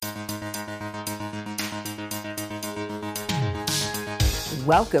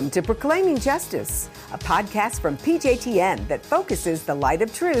Welcome to Proclaiming Justice, a podcast from PJTN that focuses the light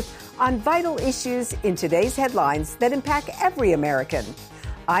of truth on vital issues in today's headlines that impact every American.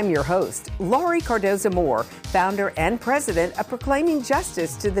 I'm your host, Laurie Cardoza-Moore, founder and president of Proclaiming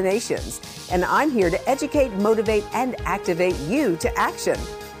Justice to the Nations, and I'm here to educate, motivate, and activate you to action.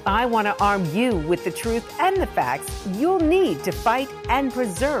 I want to arm you with the truth and the facts you'll need to fight and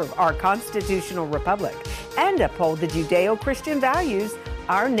preserve our constitutional republic and uphold the Judeo-Christian values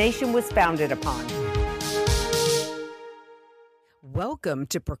our nation was founded upon. Welcome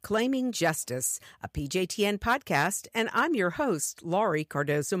to Proclaiming Justice, a PJTN podcast, and I'm your host, Laurie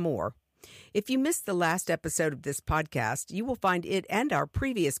Cardoza-Moore. If you missed the last episode of this podcast, you will find it and our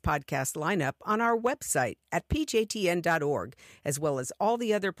previous podcast lineup on our website at pjtn.org, as well as all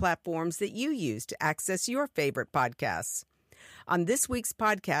the other platforms that you use to access your favorite podcasts. On this week's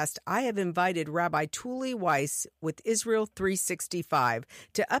podcast, I have invited Rabbi Tuly Weisz with Israel 365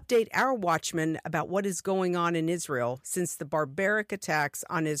 to update our watchmen about what is going on in Israel since the barbaric attacks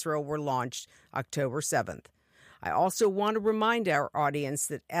on Israel were launched October 7th. I also want to remind our audience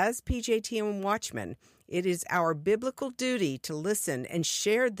that as PJTN Watchmen, it is our biblical duty to listen and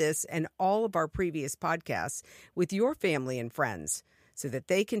share this and all of our previous podcasts with your family and friends so that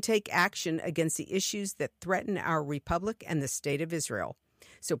they can take action against the issues that threaten our republic and the state of Israel.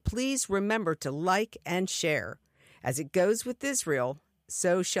 So please remember to like and share. As it goes with Israel,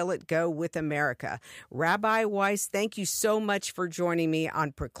 so shall it go with America. Rabbi Weisz, thank you so much for joining me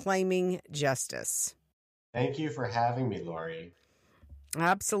on Proclaiming Justice. Thank you for having me, Laurie.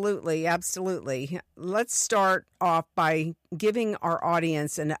 Absolutely, absolutely. Let's start off by giving our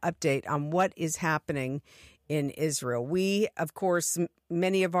audience an update on what is happening in Israel. We, of course,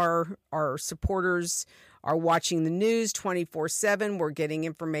 many of our supporters are watching the news 24/7. We're getting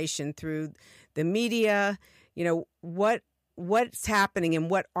information through the media. You know, what's happening and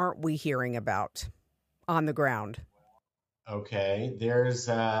what aren't we hearing about on the ground? Okay, there's,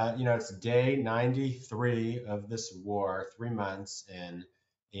 it's day 93 of this war, 3 months in,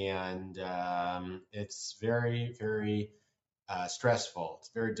 and it's very, very stressful. It's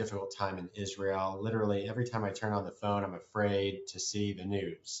a very difficult time in Israel. Literally, every time I turn on the phone, I'm afraid to see the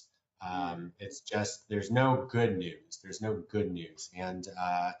news. It's just, there's no good news. There's no good news. And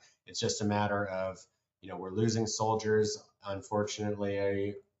it's just a matter of, we're losing soldiers,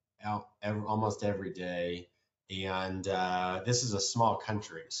 unfortunately, almost every day. And this is a small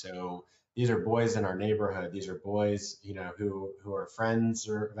country, so these are boys in our neighborhood. These are boys, who are friends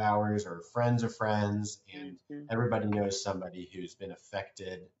of ours or friends of friends, and everybody knows somebody who's been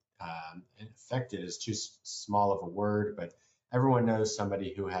affected. Affected is too small of a word, but everyone knows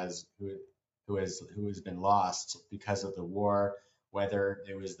somebody who has been lost because of the war. Whether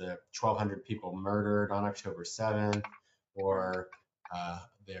it was the 1,200 people murdered on October 7th, or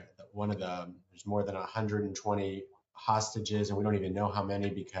there's more than 120 hostages, and we don't even know how many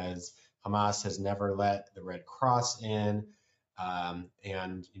because Hamas has never let the Red Cross in.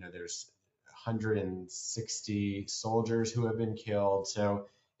 And there's 160 soldiers who have been killed. So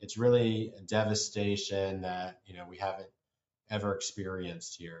it's really a devastation that we haven't ever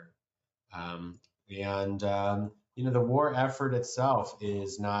experienced here. The war effort itself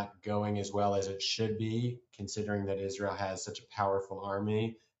is not going as well as it should be, considering that Israel has such a powerful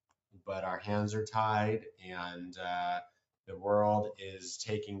army, but our hands are tied, and the world is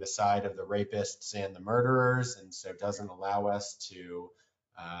taking the side of the rapists and the murderers, and so it doesn't allow us to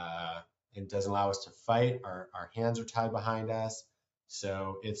fight. Our hands are tied behind us,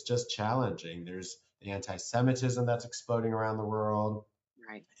 so it's just challenging. There's the anti-Semitism that's exploding around the world,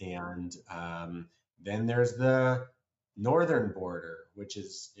 right? And then there's the northern border, which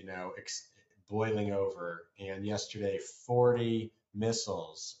is, boiling over. And yesterday, 40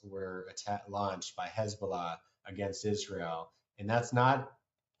 missiles were launched by Hezbollah against Israel. And that's not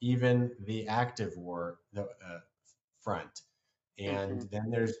even the active war front. And then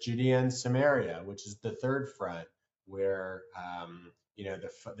there's Judea and Samaria, which is the third front, where,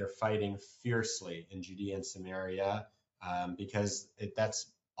 they're fighting fiercely in Judea and Samaria because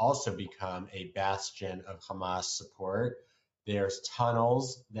that's also become a bastion of Hamas support. There's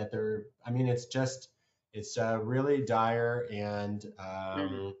tunnels that it's really dire and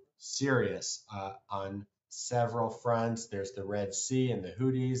serious on several fronts. There's the Red Sea and the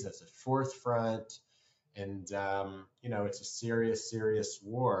Houthis. That's a fourth front. And, it's a serious, serious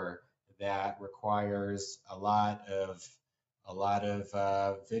war that requires a lot of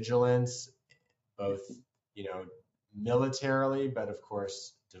vigilance, both, militarily, but of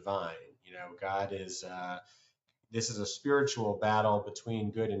course, divine. God is, this is a spiritual battle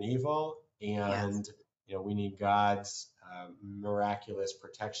between good and evil. And, we need God's miraculous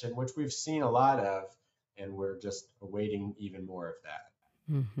protection, which we've seen a lot of, and we're just awaiting even more of that.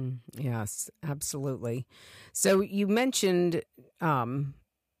 Yes, absolutely. So you mentioned in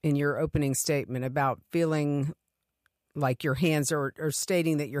your opening statement about feeling like your hands or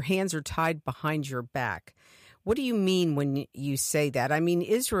stating that your hands are tied behind your back. What do you mean when you say that? I mean,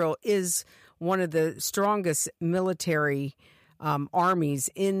 Israel is one of the strongest military armies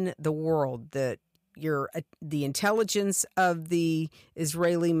in the world. The intelligence of the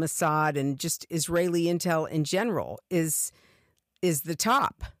Israeli Mossad and just Israeli intel in general is the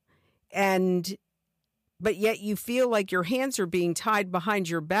top. But yet you feel like your hands are being tied behind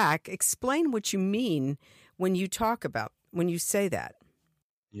your back. Explain what you mean when you say that.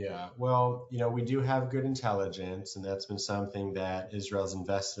 Yeah, well, we do have good intelligence, and that's been something that Israel's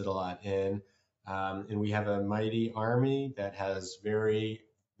invested a lot in. And we have a mighty army that has the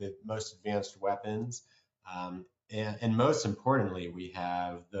most advanced weapons. And most importantly, we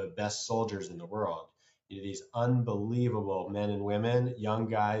have the best soldiers in the world. These unbelievable men and women, young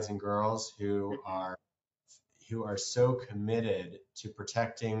guys and girls who are so committed to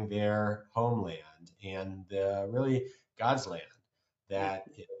protecting their homeland and really God's land that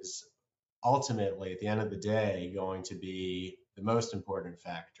is ultimately, at the end of the day, going to be the most important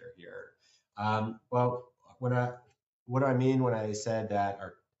factor here. Well, what do I mean when I said that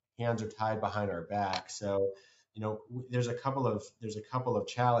our hands are tied behind our back? So, there's a couple of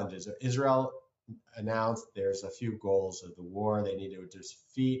challenges. Israel announced there's a few goals of the war. They need to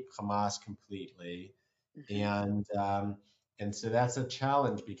defeat Hamas completely, and so that's a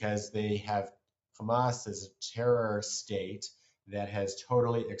challenge because they have Hamas as a terror state that has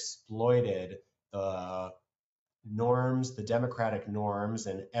totally exploited the norms, the democratic norms,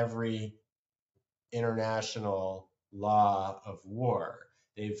 and every international law of war.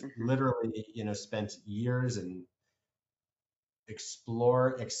 They've literally, spent years and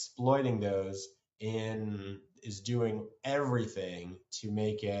exploiting those and is doing everything to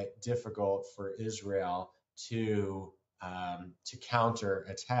make it difficult for Israel to counter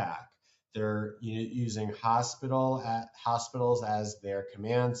attack. They're using hospitals as their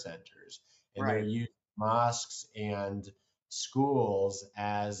command centers, and they're using mosques and schools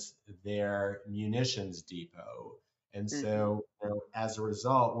as their munitions depot. And so, as a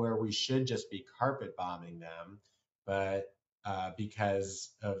result, where we should just be carpet bombing them, but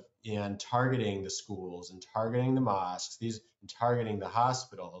because of and targeting the schools and targeting the mosques, and targeting the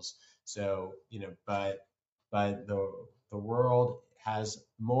hospitals. So but the world has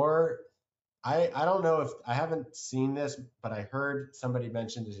more. I don't know if I haven't seen this, but I heard somebody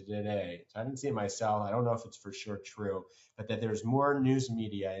mention it today. So I didn't see it myself. I don't know if it's for sure true, but that there's more news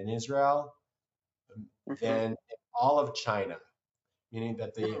media in Israel than in all of China, meaning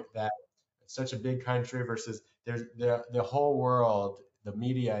that that it's such a big country versus there's the whole world. The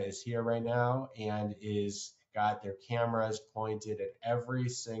media is here right now and is got their cameras pointed at every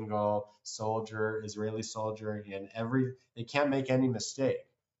single Israeli soldier, and they can't make any mistake.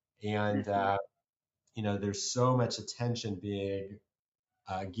 And there's so much attention being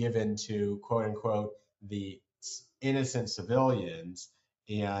given to quote unquote the innocent civilians,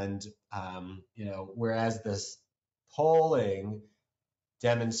 and whereas this polling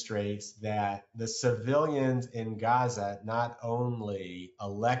demonstrates that the civilians in Gaza not only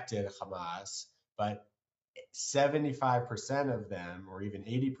elected Hamas, but 75% of them, or even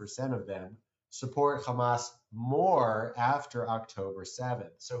 80% of them, support Hamas more after October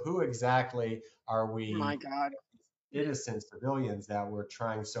 7th. So who exactly are we? My God. Innocent civilians that we're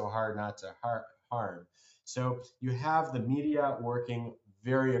trying so hard not to harm. So you have the media working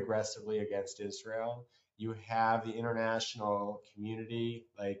very aggressively against Israel. You have the international community,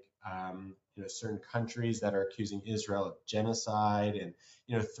 like certain countries that are accusing Israel of genocide and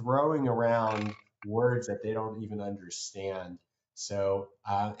throwing around words that they don't even understand. So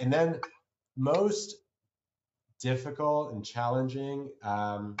and then most difficult and challenging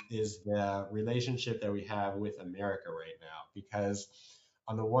is the relationship that we have with America right now. Because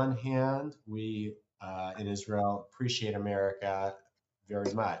on the one hand, we in Israel appreciate America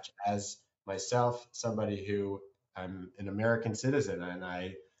very much. As myself, somebody who I'm an American citizen and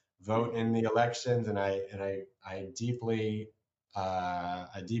I vote in the elections, and I deeply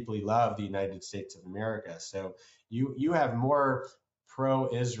love the United States of America. So you have more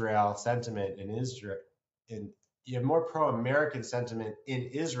pro-Israel sentiment in Israel you have more pro-American sentiment in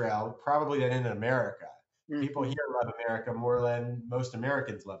Israel probably than in America. People here love America more than most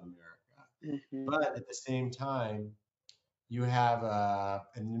Americans love America. But at the same time, you have an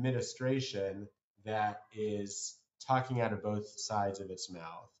administration that is talking out of both sides of its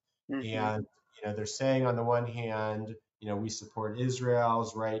mouth. And they're saying on the one hand, we support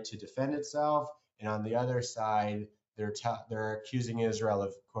Israel's right to defend itself, and on the other side, they're accusing Israel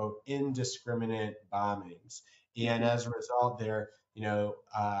of quote indiscriminate bombings, and as a result, there's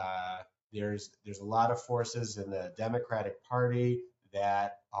a lot of forces in the Democratic Party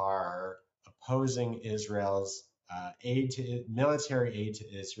that are opposing Israel's military aid to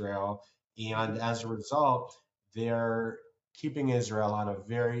Israel, and as a result, they're keeping Israel on a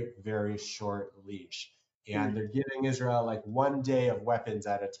very, very short leash. And they're giving Israel like 1 day of weapons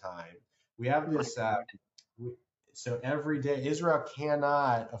at a time. We have this, so every day, Israel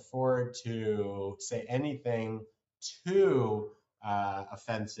cannot afford to say anything too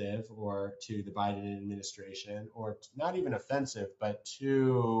offensive or to the Biden administration, or not even offensive, but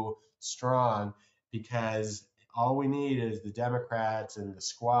too strong, because all we need is the Democrats and the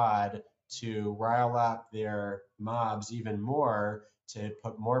squad to rile up their mobs even more, to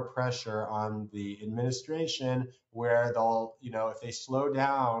put more pressure on the administration, where they'll, if they slow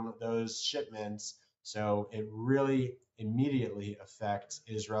down those shipments, so it really immediately affects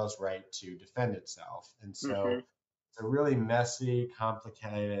Israel's right to defend itself. And so it's a really messy,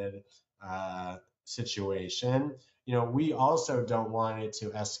 complicated situation. We also don't want it to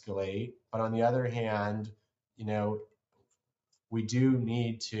escalate, but on the other hand, we do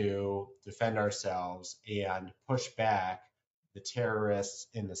need to defend ourselves and push back the terrorists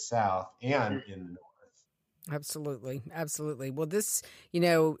in the south and in the north. Absolutely. Absolutely. Well, this,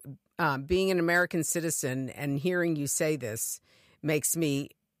 being an American citizen and hearing you say this makes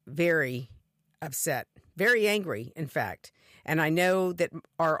me very upset, very angry, in fact. And I know that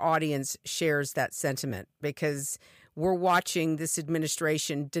our audience shares that sentiment, because we're watching this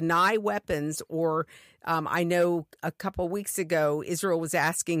administration deny weapons, or I know a couple weeks ago, Israel was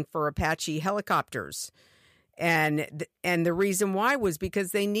asking for Apache helicopters. And the reason why was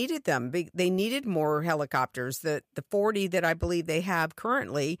because they needed them. They needed more helicopters. The 40 that I believe they have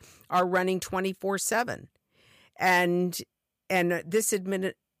currently are running 24/7. And this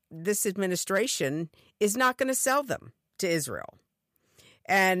administration is not going to sell them to Israel.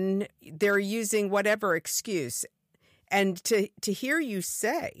 And they're using whatever excuse. And to hear you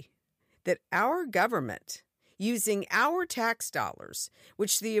say that our government, using our tax dollars,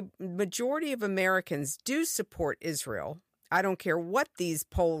 which the majority of Americans do support Israel. I don't care what these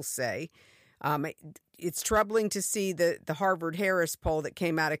polls say. It's troubling to see the Harvard-Harris poll that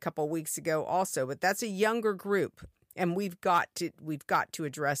came out a couple weeks ago also, but that's a younger group, and we've got to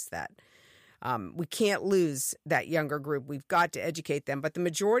address that. We can't lose that younger group. We've got to educate them. But the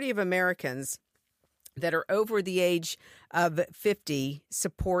majority of Americans that are over the age of 50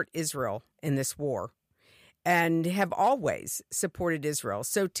 support Israel in this war, and have always supported Israel.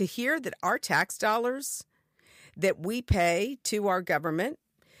 So to hear that our tax dollars that we pay to our government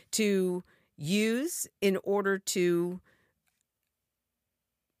to use in order to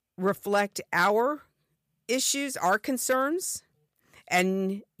reflect our issues, our concerns,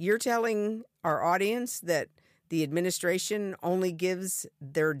 and you're telling our audience that the administration only gives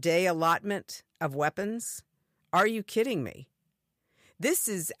their day allotment of weapons? Are you kidding me? This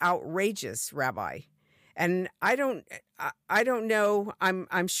is outrageous, Rabbi. And I don't know.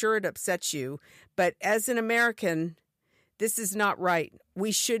 I'm sure it upsets you, but as an American, this is not right.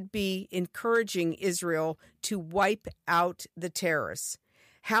 We should be encouraging Israel to wipe out the terrorists.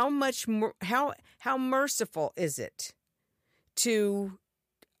 How merciful is it to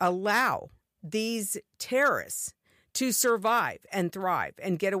allow these terrorists to survive and thrive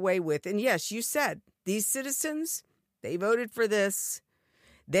and get away with? And yes, you said these citizens, they voted for this.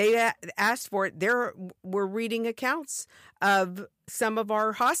 They asked for it. We're reading accounts of some of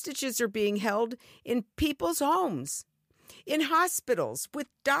our hostages are being held in people's homes, in hospitals, with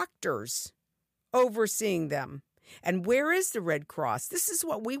doctors overseeing them. And where is the Red Cross? This is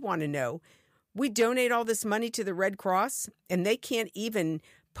what we want to know. We donate all this money to the Red Cross, and they can't even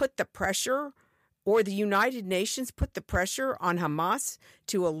put the pressure, or the United Nations put the pressure on Hamas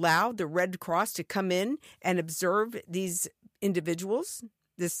to allow the Red Cross to come in and observe these individuals,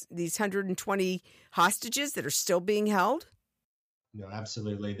 these 120 hostages that are still being held? No,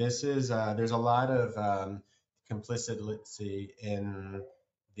 absolutely. This is there's a lot of complicity in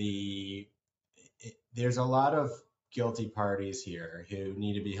there's a lot of guilty parties here who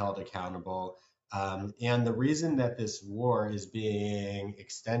need to be held accountable. And the reason that this war is being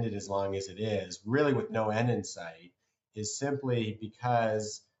extended as long as it is, really with no end in sight, is simply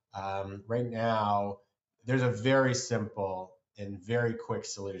because right now there's a very simple and very quick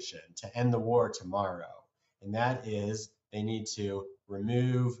solution to end the war tomorrow. And that is they need to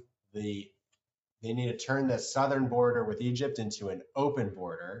turn the southern border with Egypt into an open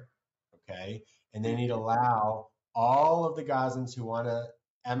border. okay? And then he'd allow all of the Gazans who want to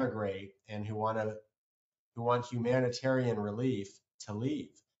emigrate and who want humanitarian relief to leave.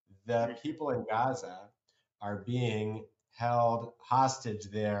 The people in Gaza are being held hostage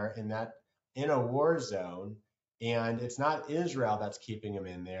there in a war zone, and it's not Israel that's keeping them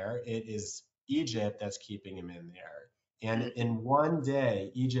in there. It is Egypt that's keeping them in there. And in one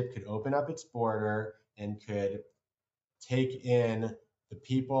day, Egypt could open up its border and could take in the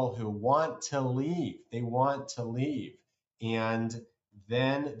people who want to leave. They want to leave. And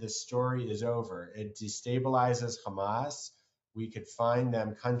then the story is over. It destabilizes Hamas. We could find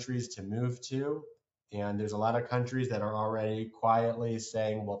them countries to move to. And there's a lot of countries that are already quietly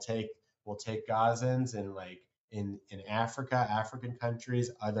saying we'll take Gazans in Africa, African countries,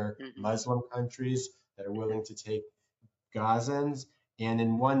 other Muslim countries that are willing to take Gazans. And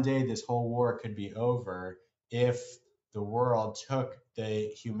in one day, this whole war could be over if the world took the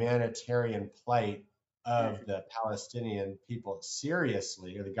humanitarian plight of the Palestinian people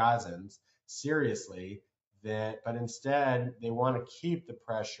seriously, or the Gazans seriously, but instead they want to keep the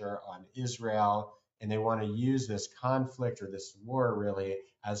pressure on Israel, and they want to use this conflict or this war really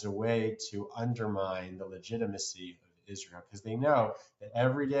as a way to undermine the legitimacy of Israel, because they know that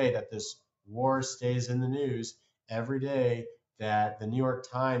every day that this war stays in the news, every day that the New York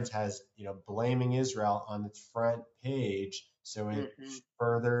Times has, blaming Israel on its front page, so it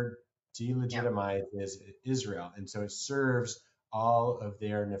further delegitimizes Israel, and so it serves all of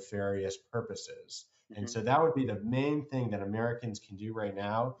their nefarious purposes. And so that would be the main thing that Americans can do right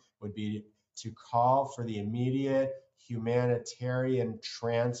now, would be to call for the immediate humanitarian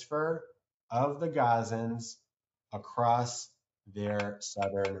transfer of the Gazans across their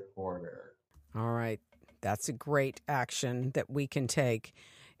southern border. All right. That's a great action that we can take.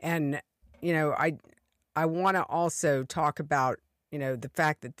 And, I want to also talk about, the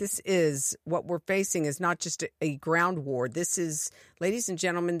fact that this is what we're facing is not just a ground war. This is, ladies and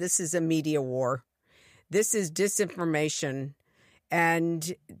gentlemen, this is a media war. This is disinformation.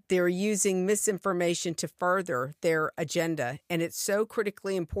 And they're using misinformation to further their agenda. And it's so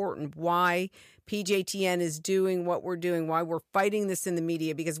critically important why PJTN is doing what we're doing, why we're fighting this in the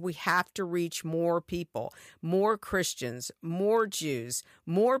media, because we have to reach more people, more Christians, more Jews,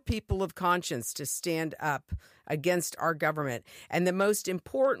 more people of conscience to stand up against our government. And the most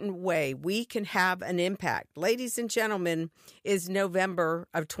important way we can have an impact, ladies and gentlemen, is November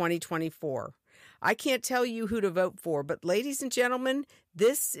of 2024. I can't tell you who to vote for, but ladies and gentlemen,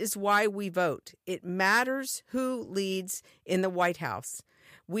 this is why we vote. It matters who leads in the White House.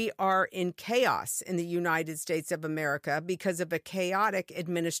 We are in chaos in the United States of America because of a chaotic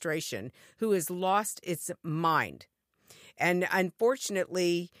administration who has lost its mind. And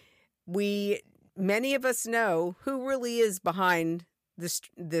unfortunately, many of us know who really is behind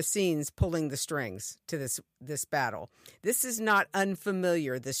the scenes pulling the strings to this battle. This is not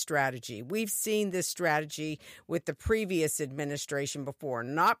unfamiliar, this strategy. We've seen this strategy with the previous administration before,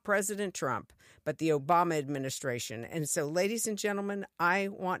 not President Trump, but the Obama administration. And so, ladies and gentlemen, I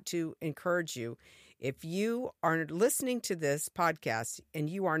want to encourage you, if you are listening to this podcast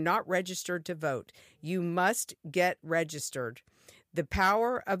and you are not registered to vote, you must get registered. The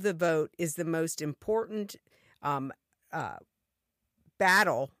power of the vote is the most important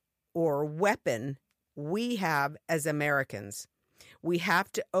battle or weapon we have as Americans. We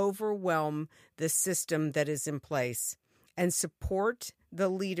have to overwhelm the system that is in place and support the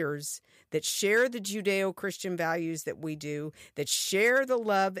leaders that share the Judeo-Christian values that we do, that share the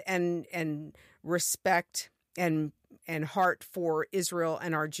love and respect and heart for Israel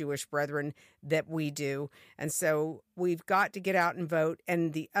and our Jewish brethren that we do. And so we've got to get out and vote.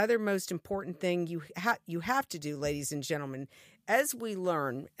 And the other most important thing you have to do, ladies and gentlemen, as we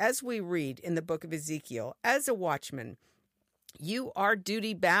learn, as we read in the book of Ezekiel, as a watchman, you are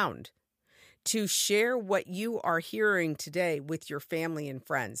duty bound to share what you are hearing today with your family and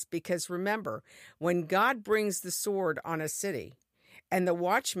friends. Because remember, when God brings the sword on a city and the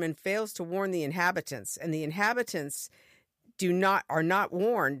watchman fails to warn the inhabitants, and the inhabitants are not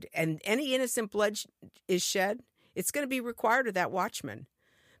warned, and any innocent blood is shed, it's going to be required of that watchman.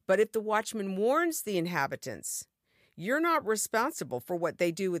 But if the watchman warns the inhabitants, you're not responsible for what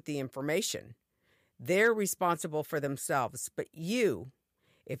they do with the information. They're responsible for themselves. But you,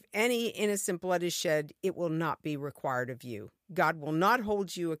 if any innocent blood is shed, it will not be required of you. God will not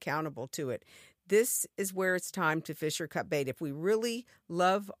hold you accountable to it. This is where it's time to fish or cut bait. If we really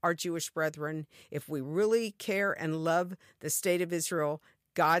love our Jewish brethren, if we really care and love the state of Israel,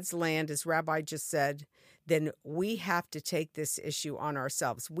 God's land, as Rabbi just said, then we have to take this issue on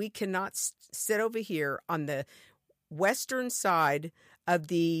ourselves. We cannot sit over here on the western side of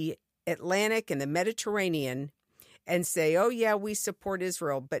the Atlantic and the Mediterranean and say, oh, yeah, we support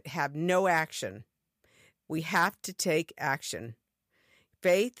Israel, but have no action. We have to take action.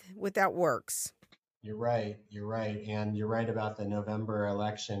 Faith without works. You're right. You're right. And you're right about the November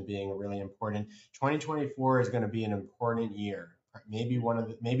election being really important. 2024 is going to be an important year, maybe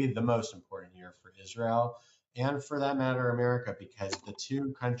maybe the most important year for Israel and for that matter, America, because the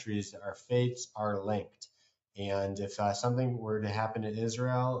two countries, our fates are linked. And if something were to happen to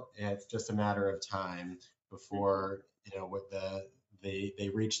Israel, it's just a matter of time before,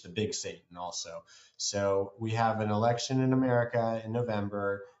 they reach the big Satan also. So we have an election in America in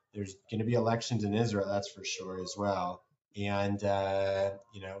November. There's going to be elections in Israel, that's for sure as well. And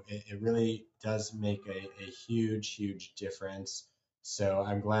it really does make a huge, huge difference. So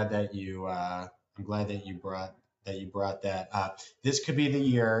I'm glad that you brought that up. This could be the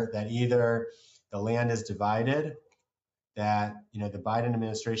year that either the land is divided, that the Biden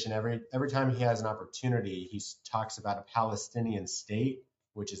administration every time he has an opportunity, he talks about a Palestinian state,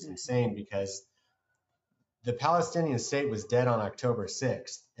 which is insane because the Palestinian state was dead on October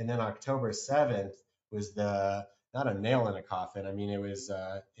 6th, and then October 7th was not a nail in a coffin. I mean, it was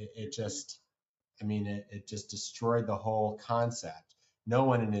it just destroyed the whole concept. No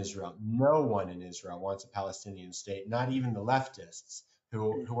one in Israel wants a Palestinian state, not even the leftists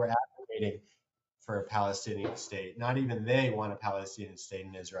who were advocating for a Palestinian state. Not even they want a Palestinian state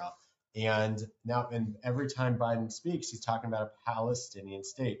in Israel. And every time Biden speaks, he's talking about a Palestinian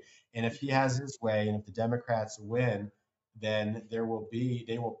state. And if he has his way, and if the Democrats win, then they will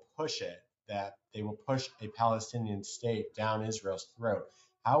push a Palestinian state down Israel's throat.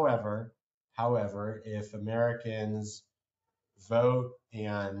 However, if Americans vote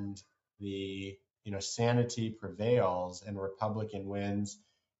and the sanity prevails and Republican wins,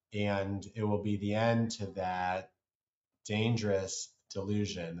 and it will be the end to that dangerous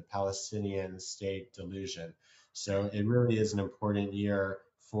delusion, the Palestinian state delusion. So it really is an important year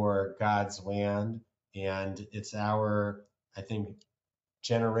for God's land, and it's our, I think,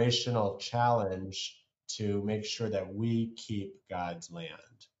 generational challenge to make sure that we keep God's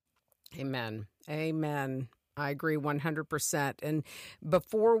land. Amen. Amen. I agree 100%. And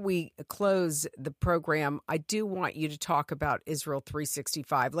before we close the program, I do want you to talk about Israel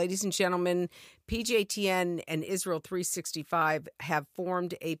 365. Ladies and gentlemen, PJTN and Israel 365 have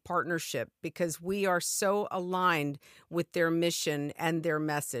formed a partnership because we are so aligned with their mission and their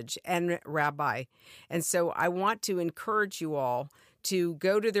message and Rabbi. And so I want to encourage you all to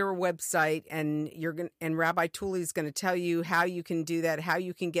go to their website, and Rabbi Tuly is going to tell you how you can do that, how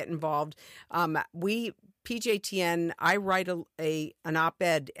you can get involved. PJTN, I write an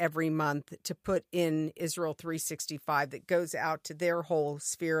op-ed every month to put in Israel 365 that goes out to their whole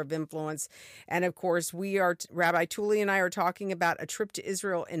sphere of influence. And of course, Rabbi Tuly and I are talking about a trip to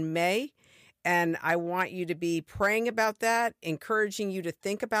Israel in May. And I want you to be praying about that, encouraging you to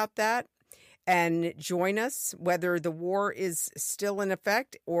think about that and join us, whether the war is still in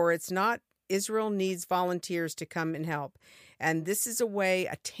effect or it's not. Israel needs volunteers to come and help. And this is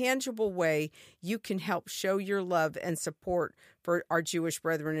a tangible way you can help show your love and support for our Jewish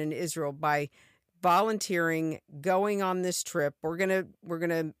brethren in Israel by volunteering, going on this trip. We're gonna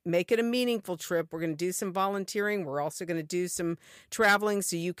make it a meaningful trip. We're gonna do some volunteering. We're also gonna do some traveling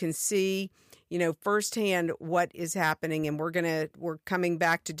so you can see, firsthand what is happening. And we're coming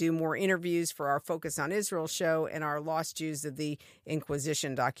back to do more interviews for our Focus on Israel show and our Lost Jews of the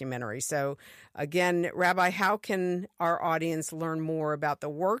Inquisition documentary. So again, Rabbi, how can our audience learn more about the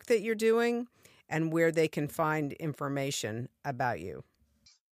work that you're doing and where they can find information about you?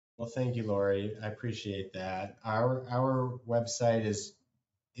 Well, thank you, Lori. I appreciate that. Our website is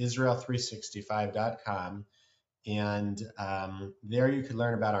Israel365.com. And there you could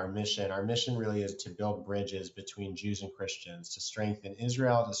learn about our mission. Our mission really is to build bridges between Jews and Christians, to strengthen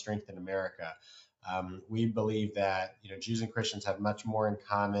Israel, to strengthen America. We believe that Jews and Christians have much more in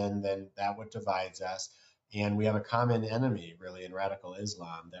common than that what divides us. And we have a common enemy, really, in radical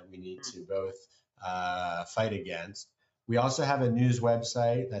Islam that we need to both fight against. We also have a news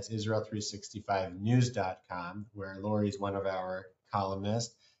website, that's Israel365news.com, where Lori is one of our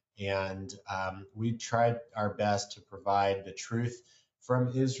columnists. And we tried our best to provide the truth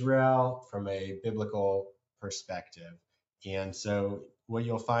from Israel from a biblical perspective. And so what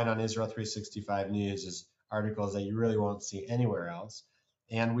you'll find on Israel 365 News is articles that you really won't see anywhere else.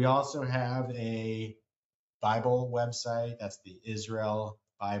 And we also have a Bible website. That's the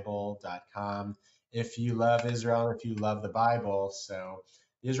israelbible.com. If you love Israel, if you love the Bible, so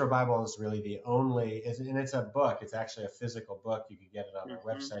the Israel Bible is really the only, and it's a book. It's actually a physical book. You can get it on our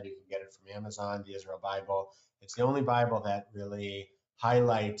website. You can get it from Amazon, the Israel Bible. It's the only Bible that really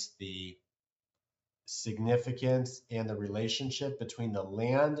highlight the significance and the relationship between the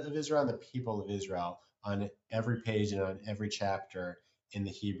land of Israel and the people of Israel on every page and on every chapter in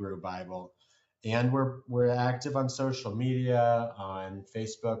the Hebrew Bible. And we're active on social media, on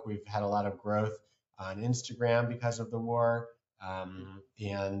Facebook. We've had a lot of growth on Instagram because of the war.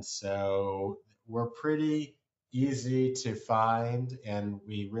 And so we're pretty easy to find, and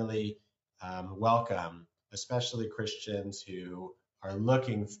we really welcome, especially Christians who are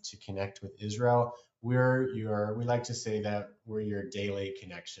looking to connect with Israel. We like to say that we're your daily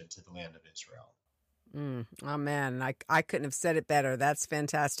connection to the land of Israel. Amen. I couldn't have said it better. That's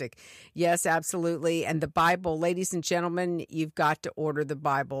fantastic. Yes, absolutely. And the Bible, ladies and gentlemen, you've got to order the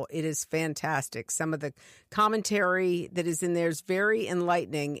Bible. It is fantastic. Some of the commentary that is in there is very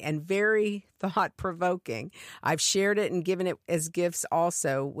enlightening and very thought-provoking. I've shared it and given it as gifts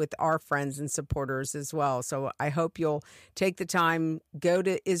also with our friends and supporters as well. So I hope you'll take the time, go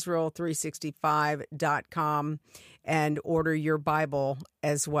to Israel365.com and order your Bible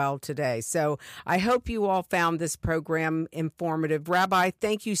as well today. So I hope you all found this program informative. Rabbi,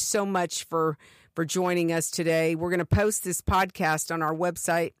 thank you so much for joining us today. We're going to post this podcast on our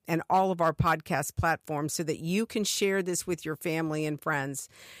website and all of our podcast platforms so that you can share this with your family and friends.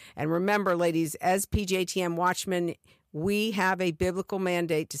 And remember, ladies, as PJTN Watchmen, we have a biblical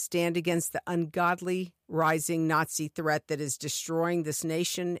mandate to stand against the ungodly rising Nazi threat that is destroying this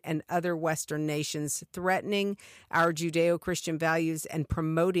nation and other Western nations, threatening our Judeo-Christian values and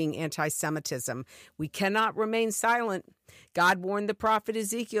promoting anti-Semitism. We cannot remain silent. God warned the prophet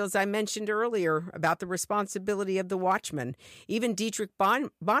Ezekiel, as I mentioned earlier, about the responsibility of the watchman. Even Dietrich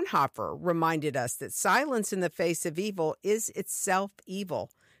Bonhoeffer reminded us that silence in the face of evil is itself evil.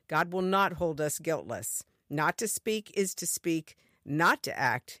 God will not hold us guiltless. Not to speak is to speak. Not to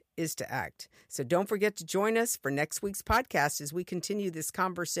act is to act. So don't forget to join us for next week's podcast as we continue this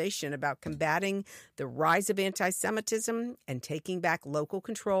conversation about combating the rise of anti-Semitism and taking back local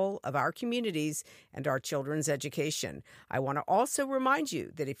control of our communities and our children's education. I want to also remind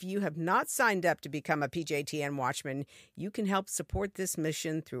you that if you have not signed up to become a PJTN Watchman, you can help support this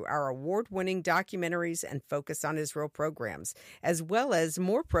mission through our award-winning documentaries and Focus on Israel programs, as well as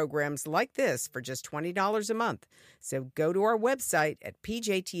more programs like this for just $20 a month. So go to our website at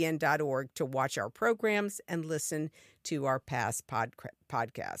pjtn.org to watch our programs and listen to our past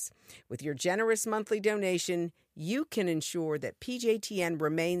podcasts. With your generous monthly donation, you can ensure that PJTN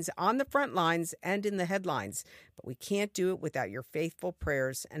remains on the front lines and in the headlines, but we can't do it without your faithful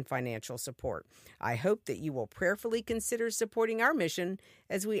prayers and financial support. I hope that you will prayerfully consider supporting our mission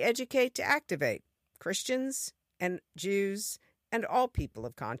as we educate to activate Christians and Jews and all people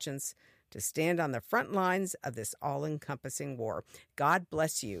of conscience to stand on the front lines of this all-encompassing war. God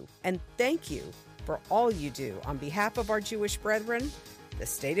bless you, and thank you for all you do on behalf of our Jewish brethren, the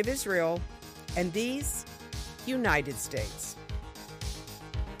State of Israel, and these United States.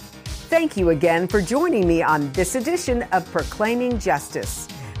 Thank you again for joining me on this edition of Proclaiming Justice.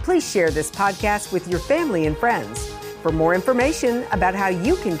 Please share this podcast with your family and friends. For more information about how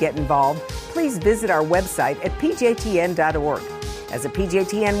you can get involved, please visit our website at pjtn.org. As a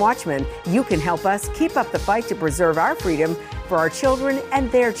PJTN Watchman, you can help us keep up the fight to preserve our freedom for our children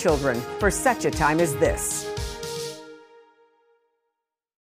and their children for such a time as this.